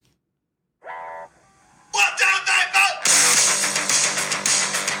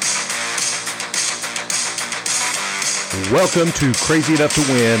Welcome to Crazy Enough to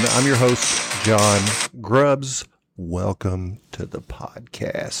Win. I'm your host, John Grubbs. Welcome to the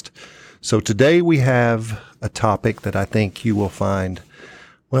podcast. So today we have a topic that I think you will find,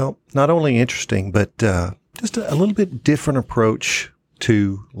 well, not only interesting, but just a little bit different approach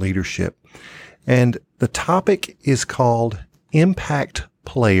to leadership. And the topic is called Impact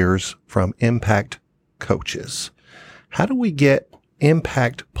Players from Impact Coaches. How do we get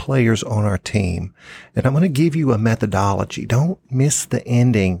impact players on our team? And I'm going to give you a methodology. Don't miss the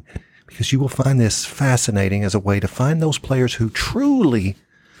ending, because you will find this fascinating as a way to find those players who truly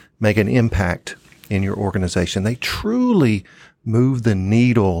make an impact in your organization. They truly move the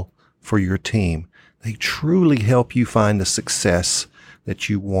needle for your team. They truly help you find the success that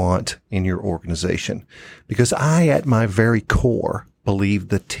you want in your organization. Because I, at my very core, believe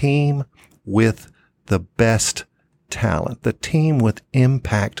the team with the best talent, the team with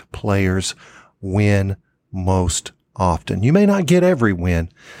impact players, win most often. You may not get every win,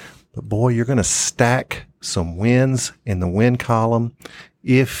 but boy, you're going to stack some wins in the win column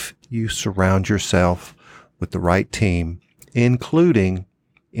if you surround yourself with the right team, including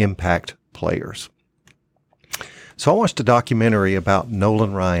impact players. So I watched a documentary about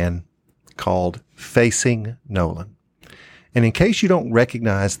Nolan Ryan called Facing Nolan. And in case you don't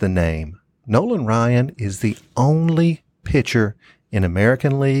recognize the name, Nolan Ryan is the only pitcher in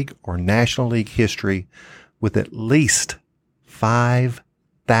American League or National League history with at least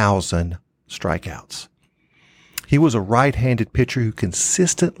 5,000 strikeouts. He was a right-handed pitcher who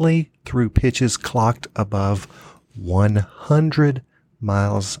consistently threw pitches clocked above 100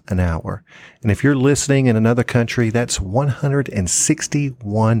 miles an hour. And if you're listening in another country, that's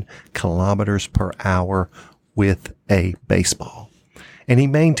 161 kilometers per hour with a baseball. And he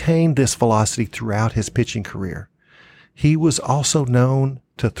maintained this velocity throughout his pitching career. He was also known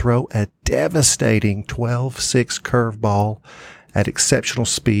to throw a devastating 12-6 curveball at exceptional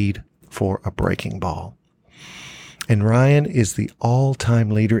speed for a breaking ball. And Ryan is the all-time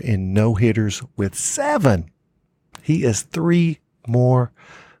leader in no-hitters with 7. He is 3 more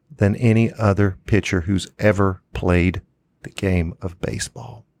than any other pitcher who's ever played the game of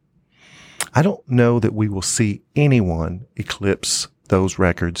baseball. I don't know that we will see anyone eclipse those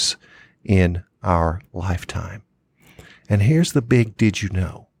records in our lifetime. And here's the big did you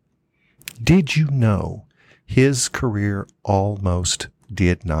know. Did you know his career almost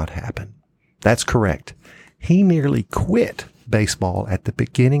did not happen? That's correct. He nearly quit baseball at the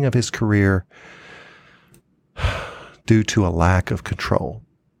beginning of his career due to a lack of control.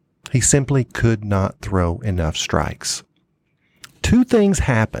 He simply could not throw enough strikes. 2 things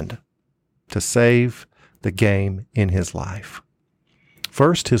happened to save the game in his life.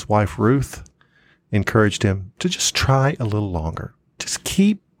 First, his wife Ruth encouraged him to just try a little longer. Just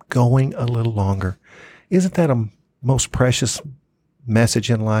keep going a little longer. Isn't that a most precious message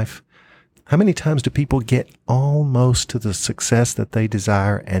in life? How many times do people get almost to the success that they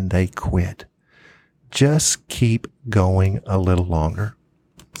desire and they quit? Just keep going a little longer.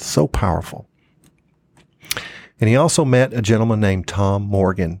 So powerful. And he also met a gentleman named Tom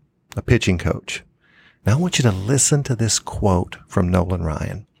Morgan, a pitching coach. Now I want you to listen to this quote from Nolan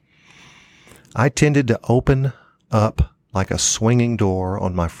Ryan. I tended to open up like a swinging door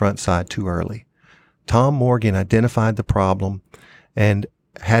on my front side too early. Tom Morgan identified the problem and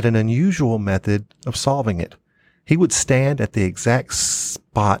had an unusual method of solving it. He would stand at the exact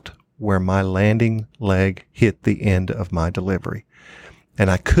spot where my landing leg hit the end of my delivery, and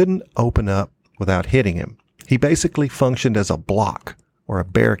I couldn't open up without hitting him. He basically functioned as a block or a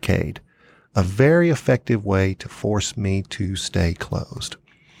barricade, a very effective way to force me to stay closed.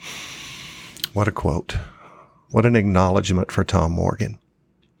 What a quote. What an acknowledgement for Tom Morgan.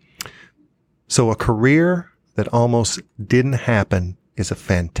 So a career that almost didn't happen is a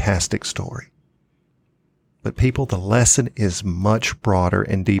fantastic story. But people, the lesson is much broader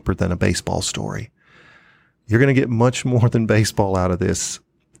and deeper than a baseball story. You're going to get much more than baseball out of this,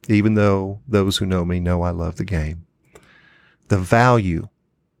 even though those who know me know I love the game. The value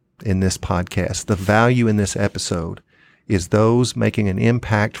in this podcast, the value in this episode, is those making an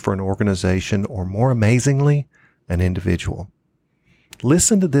impact for an organization, or more amazingly, an individual.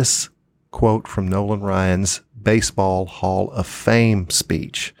 Listen to this quote from Nolan Ryan's Baseball Hall of Fame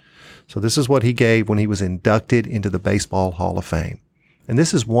speech. So this is what he gave when he was inducted into the Baseball Hall of Fame. And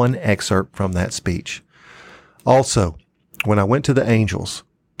this is one excerpt from that speech. Also, when I went to the Angels,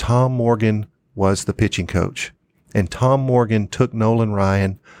 Tom Morgan was the pitching coach, and Tom Morgan took Nolan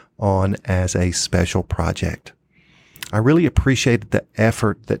Ryan on as a special project. I really appreciated the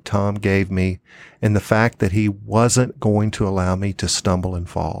effort that Tom gave me and the fact that he wasn't going to allow me to stumble and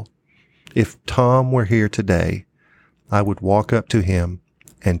fall. If Tom were here today, I would walk up to him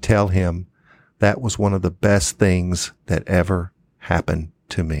and tell him that was one of the best things that ever happened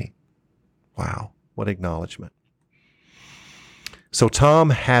to me. Wow, what acknowledgement. So Tom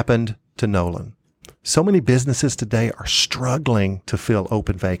happened to Nolan. So many businesses today are struggling to fill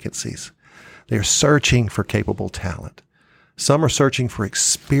open vacancies. They're searching for capable talent. Some are searching for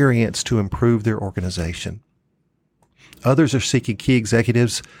experience to improve their organization. Others are seeking key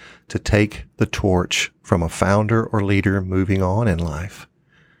executives to take the torch from a founder or leader moving on in life.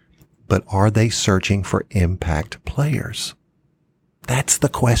 But are they searching for impact players? That's the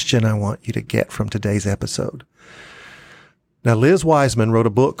question I want you to get from today's episode. Now, Liz Wiseman wrote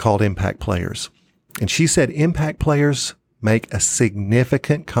a book called Impact Players, and she said impact players make a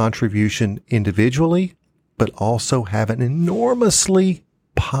significant contribution individually, but also have an enormously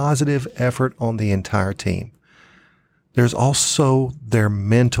positive effort on the entire team. There's also their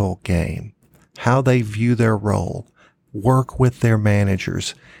mental game, how they view their role, work with their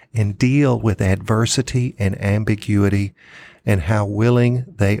managers, and deal with adversity and ambiguity, and how willing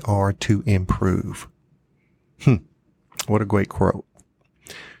they are to improve. What a great quote.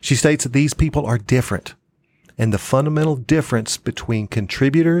 She states that these people are different, and the fundamental difference between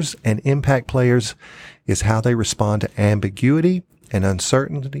contributors and impact players is how they respond to ambiguity and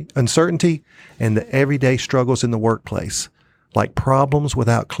uncertainty and the everyday struggles in the workplace, like problems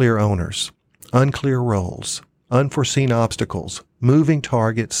without clear owners, unclear roles, unforeseen obstacles, moving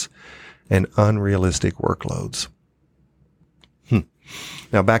targets, and unrealistic workloads.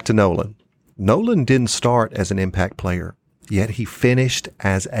 Now back to Nolan. Nolan didn't start as an impact player, yet he finished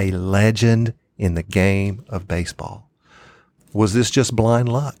as a legend in the game of baseball. Was this just blind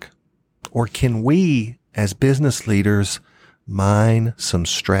luck? Or can we, as business leaders, mine some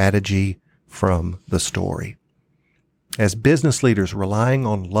strategy from the story? As business leaders, relying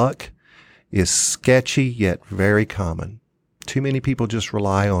on luck is sketchy yet very common. Too many people just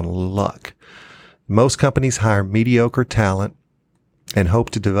rely on luck. Most companies hire mediocre talent and hope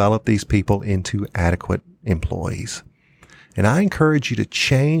to develop these people into adequate employees. And I encourage you to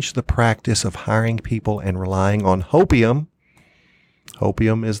change the practice of hiring people and relying on hopium.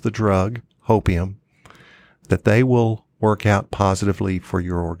 Hopium is the drug, hopium, that they will work out positively for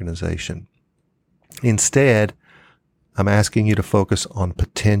your organization. Instead, I'm asking you to focus on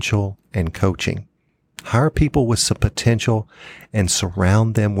potential and coaching. Hire people with some potential and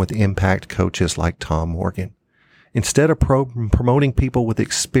surround them with impact coaches like Tom Morgan. Instead of promoting people with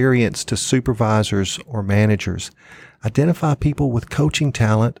experience to supervisors or managers, identify people with coaching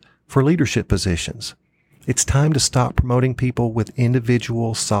talent for leadership positions. It's time to stop promoting people with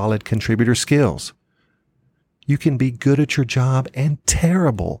individual solid contributor skills. You can be good at your job and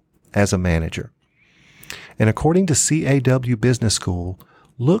terrible as a manager. And according to CAW Business School,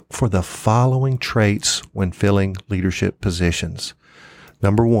 look for the following traits when filling leadership positions.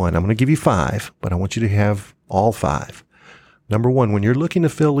 Number one, I'm going to give you 5, but I want you to have all 5. Number 1, when you're looking to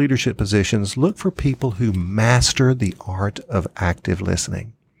fill leadership positions, look for people who master the art of active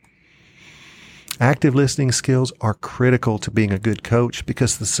listening. Active listening skills are critical to being a good coach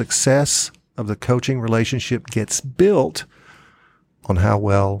because the success of the coaching relationship gets built on how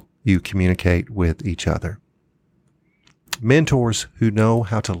well you communicate with each other. Mentors who know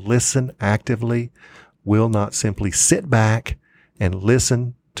how to listen actively will not simply sit back and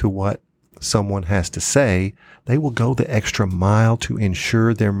listen to what someone has to say. They will go the extra mile to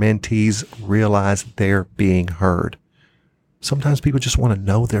ensure their mentees realize they're being heard. Sometimes people just want to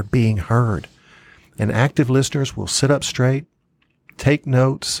know they're being heard. And active listeners will sit up straight, take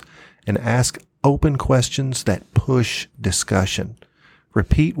notes, and ask open questions that push discussion.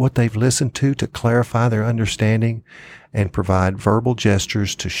 Repeat what they've listened to clarify their understanding, and provide verbal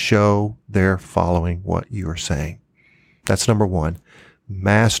gestures to show they're following what you are saying. That's number 1.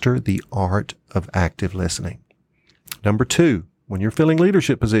 Master the art of active listening. Number 2, when you're filling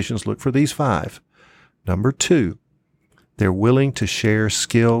leadership positions, look for these 5. Number 2, they're willing to share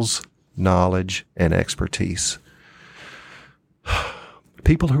skills, knowledge, and expertise.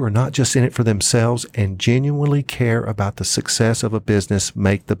 People who are not just in it for themselves and genuinely care about the success of a business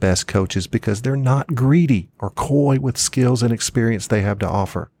make the best coaches because they're not greedy or coy with skills and experience they have to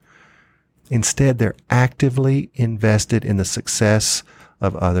offer. Instead, they're actively invested in the success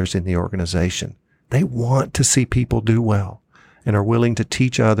of others in the organization. They want to see people do well and are willing to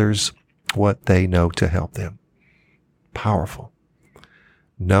teach others what they know to help them. Powerful.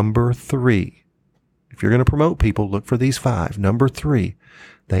 Number 3, if you're going to promote people, look for these 5. Number 3,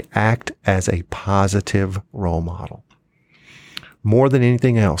 they act as a positive role model. More than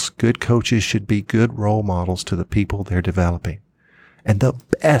anything else, good coaches should be good role models to the people they're developing. And the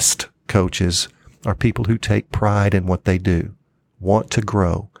best coaches are people who take pride in what they do, want to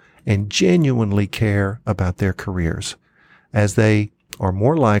grow, and genuinely care about their careers, as they are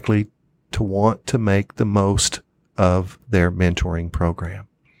more likely to want to make the most of their mentoring program.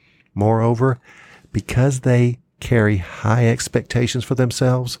 Moreover, because they carry high expectations for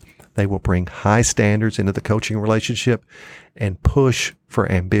themselves, they will bring high standards into the coaching relationship and push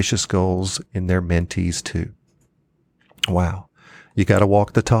for ambitious goals in their mentees too. Wow. You got to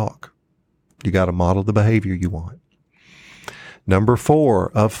walk the talk. You got to model the behavior you want. Number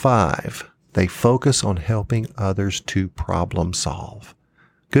 4 of 5, they focus on helping others to problem solve.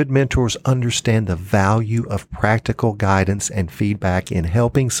 Good mentors understand the value of practical guidance and feedback in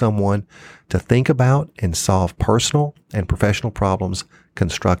helping someone to think about and solve personal and professional problems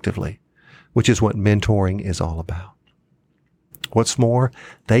constructively, which is what mentoring is all about. What's more,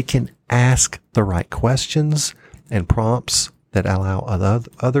 they can ask the right questions and prompts that allow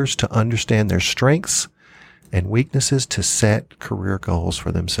others to understand their strengths and weaknesses to set career goals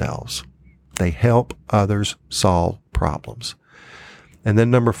for themselves. They help others solve problems. And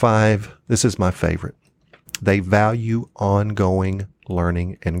then number 5, this is my favorite. They value ongoing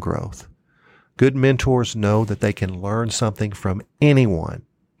learning and growth. Good mentors know that they can learn something from anyone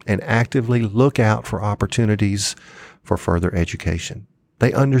and actively look out for opportunities for further education.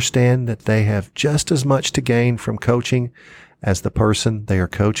 They understand that they have just as much to gain from coaching as the person they are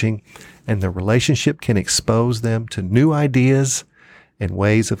coaching, and the relationship can expose them to new ideas and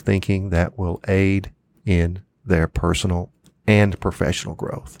ways of thinking that will aid in their personal and professional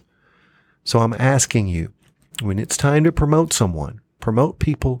growth. So I'm asking you, when it's time to promote someone, promote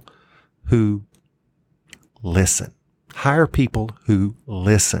people who listen. Hire people who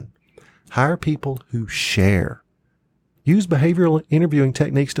listen. Hire people who share. Use behavioral interviewing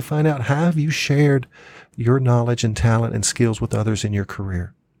techniques to find out how have you shared your knowledge and talent and skills with others in your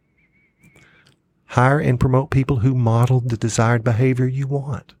career. Hire and promote people who model the desired behavior you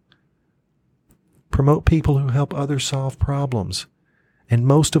want. Promote people who help others solve problems. And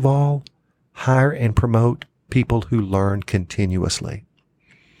most of all, hire and promote people who learn continuously.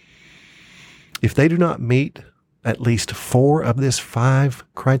 If they do not meet at least 4 of this 5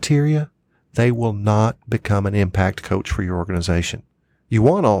 criteria, they will not become an impact coach for your organization. You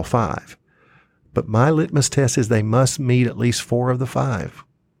want all 5, but my litmus test is they must meet at least 4 of the 5.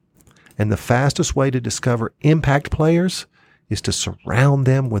 And the fastest way to discover impact players is to surround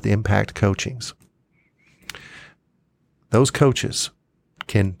them with impact coachings. Those coaches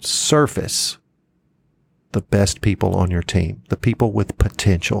can surface the best people on your team, the people with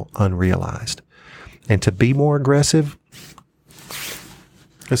potential unrealized. And to be more aggressive,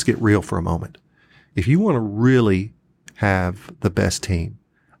 let's get real for a moment. If you want to really have the best team,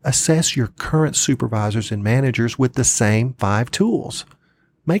 assess your current supervisors and managers with the same 5 tools.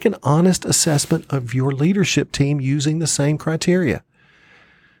 Make an honest assessment of your leadership team using the same criteria.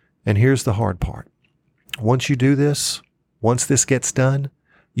 And here's the hard part. Once you do this, once this gets done,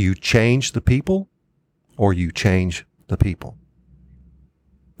 you change the people or you change the people.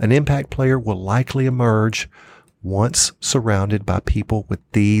 An impact player will likely emerge once surrounded by people with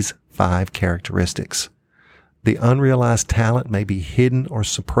these 5 characteristics. The unrealized talent may be hidden or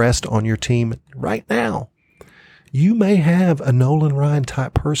suppressed on your team right now. You may have a Nolan Ryan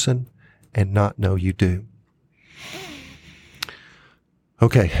type person and not know you do.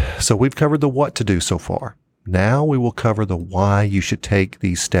 Okay, so we've covered the what to do so far. Now we will cover the why you should take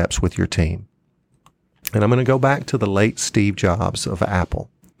these steps with your team. And I'm going to go back to the late Steve Jobs of Apple.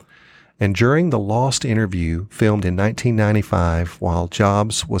 And during the Lost interview filmed in 1995, while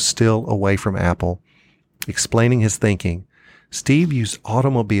Jobs was still away from Apple, explaining his thinking, Steve used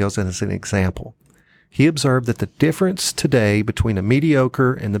automobiles as an example. He observed that the difference today between a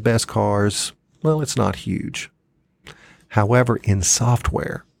mediocre and the best cars, well, it's not huge. However, in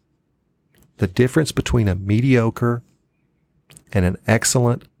software, the difference between a mediocre and an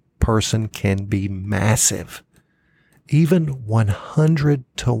excellent person can be massive. Even 100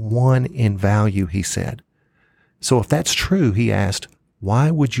 to 1 in value, he said. So if that's true, he asked,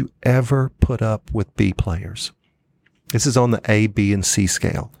 why would you ever put up with B players? This is on the A, B, and C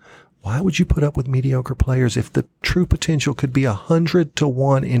scale. Why would you put up with mediocre players if the true potential could be 100 to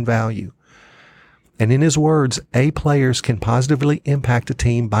 1 in value? And in his words, A players can positively impact a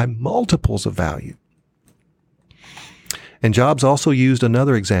team by multiples of value. And Jobs also used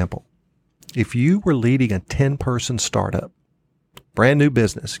another example. If you were leading a 10-person startup, brand new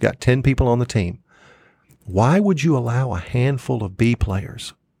business, you got 10 people on the team, why would you allow a handful of B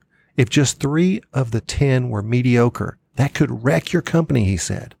players? If just 3 of the 10 were mediocre, that could wreck your company, he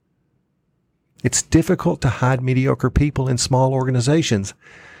said. It's difficult to hide mediocre people in small organizations,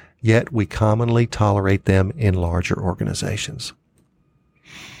 yet we commonly tolerate them in larger organizations.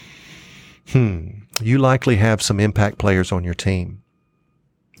 You likely have some impact players on your team.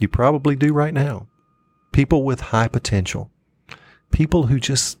 You probably do right now. People with high potential. People who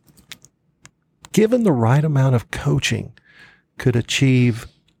just, given the right amount of coaching, could achieve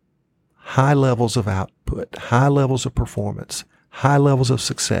high levels of output, high levels of performance, high levels of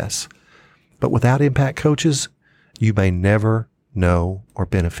success. But without impact coaches, you may never know or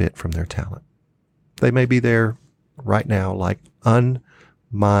benefit from their talent. They may be there right now like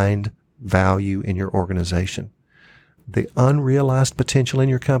unmined value in your organization. The unrealized potential in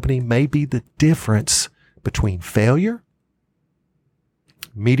your company may be the difference between failure,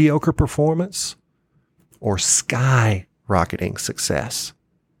 mediocre performance, or skyrocketing success.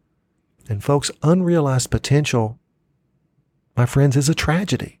 And folks, unrealized potential, my friends, is a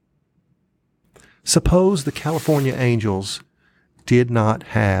tragedy. Suppose the California Angels did not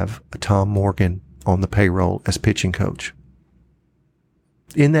have a Tom Morgan on the payroll as pitching coach.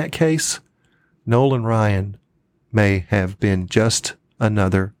 In that case, Nolan Ryan may have been just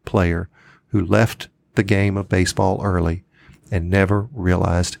another player who left the game of baseball early and never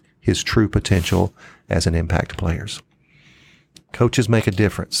realized his true potential as an impact player. Coaches make a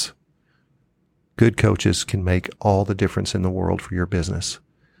difference. Good coaches can make all the difference in the world for your business.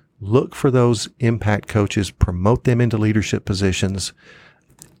 Look for those impact coaches, promote them into leadership positions,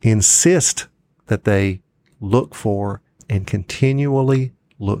 insist that they look for and continually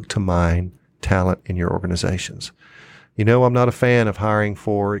look to mine talent in your organizations. You know, I'm not a fan of hiring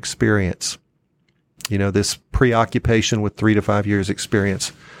for experience. You know, this preoccupation with 3 to 5 years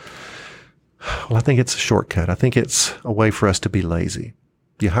experience. Well, I think it's a shortcut. I think it's a way for us to be lazy.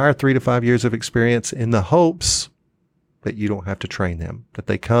 You hire 3 to 5 years of experience in the hopes that you don't have to train them, that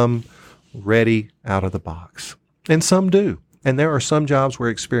they come ready out of the box. And some do. And there are some jobs where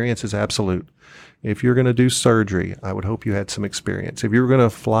experience is absolute. If you're going to do surgery, I would hope you had some experience. If you were going to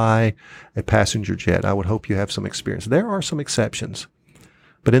fly a passenger jet, I would hope you have some experience. There are some exceptions.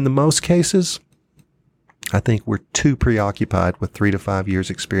 But in the most cases, I think we're too preoccupied with 3 to 5 years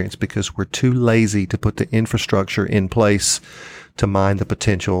experience because we're too lazy to put the infrastructure in place to mine the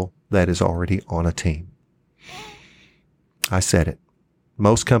potential that is already on a team. I said it.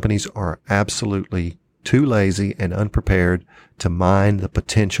 Most companies are absolutely too lazy and unprepared to mine the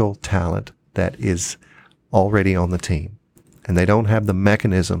potential talent that is already on the team. And they don't have the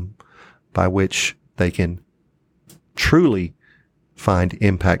mechanism by which they can truly find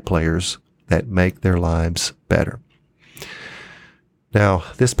impact players that make their lives better. Now,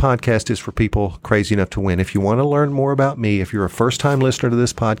 this podcast is for people crazy enough to win. If you want to learn more about me, if you're a first-time listener to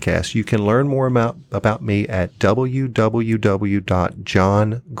this podcast, you can learn more about me at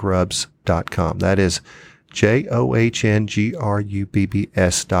www.johngrubbs.com. That is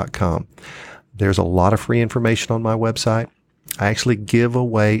JOHNGRUBBS.com. There's a lot of free information on my website. I actually give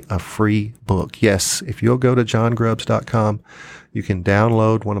away a free book. Yes, if you'll go to johngrubbs.com, you can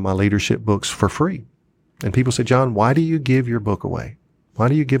download one of my leadership books for free. And people say, John, why do you give your book away? Why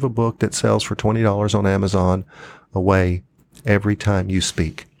do you give a book that sells for $20 on Amazon away every time you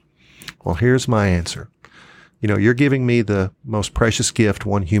speak? Well, here's my answer. You know, you're giving me the most precious gift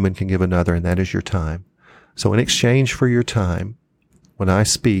one human can give another, and that is your time. So in exchange for your time, when I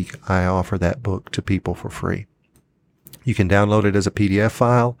speak, I offer that book to people for free. You can download it as a PDF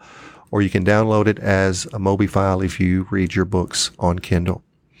file, or you can download it as a Mobi file if you read your books on Kindle.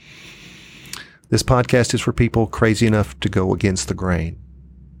 This podcast is for people crazy enough to go against the grain.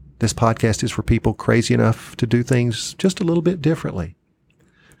 This podcast is for people crazy enough to do things just a little bit differently.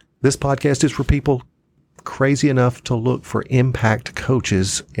 This podcast is for people crazy enough to look for impact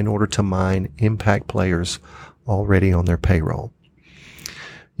coaches in order to mine impact players already on their payroll.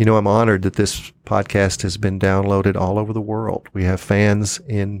 You know, I'm honored that this podcast has been downloaded all over the world. We have fans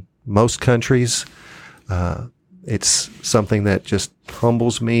in most countries. It's something that just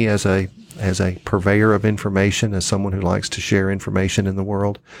humbles me as a purveyor of information, as someone who likes to share information in the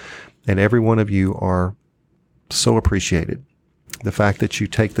world. And every one of you are so appreciated. The fact that you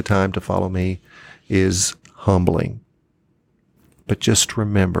take the time to follow me is humbling. But just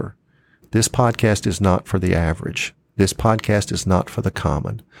remember, this podcast is not for the average. This podcast is not for the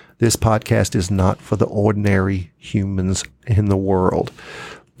common. This podcast is not for the ordinary humans in the world.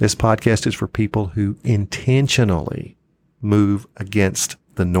 This podcast is for people who intentionally move against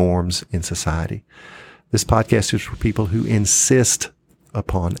the norms in society. This podcast is for people who insist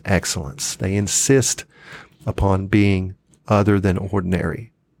upon excellence. They insist upon being other than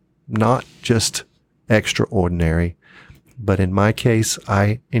ordinary, not just extraordinary, but in my case,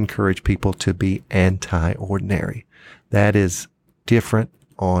 I encourage people to be anti-ordinary. That is different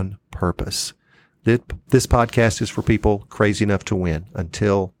on purpose. This podcast is for people crazy enough to win.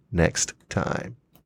 Until next time.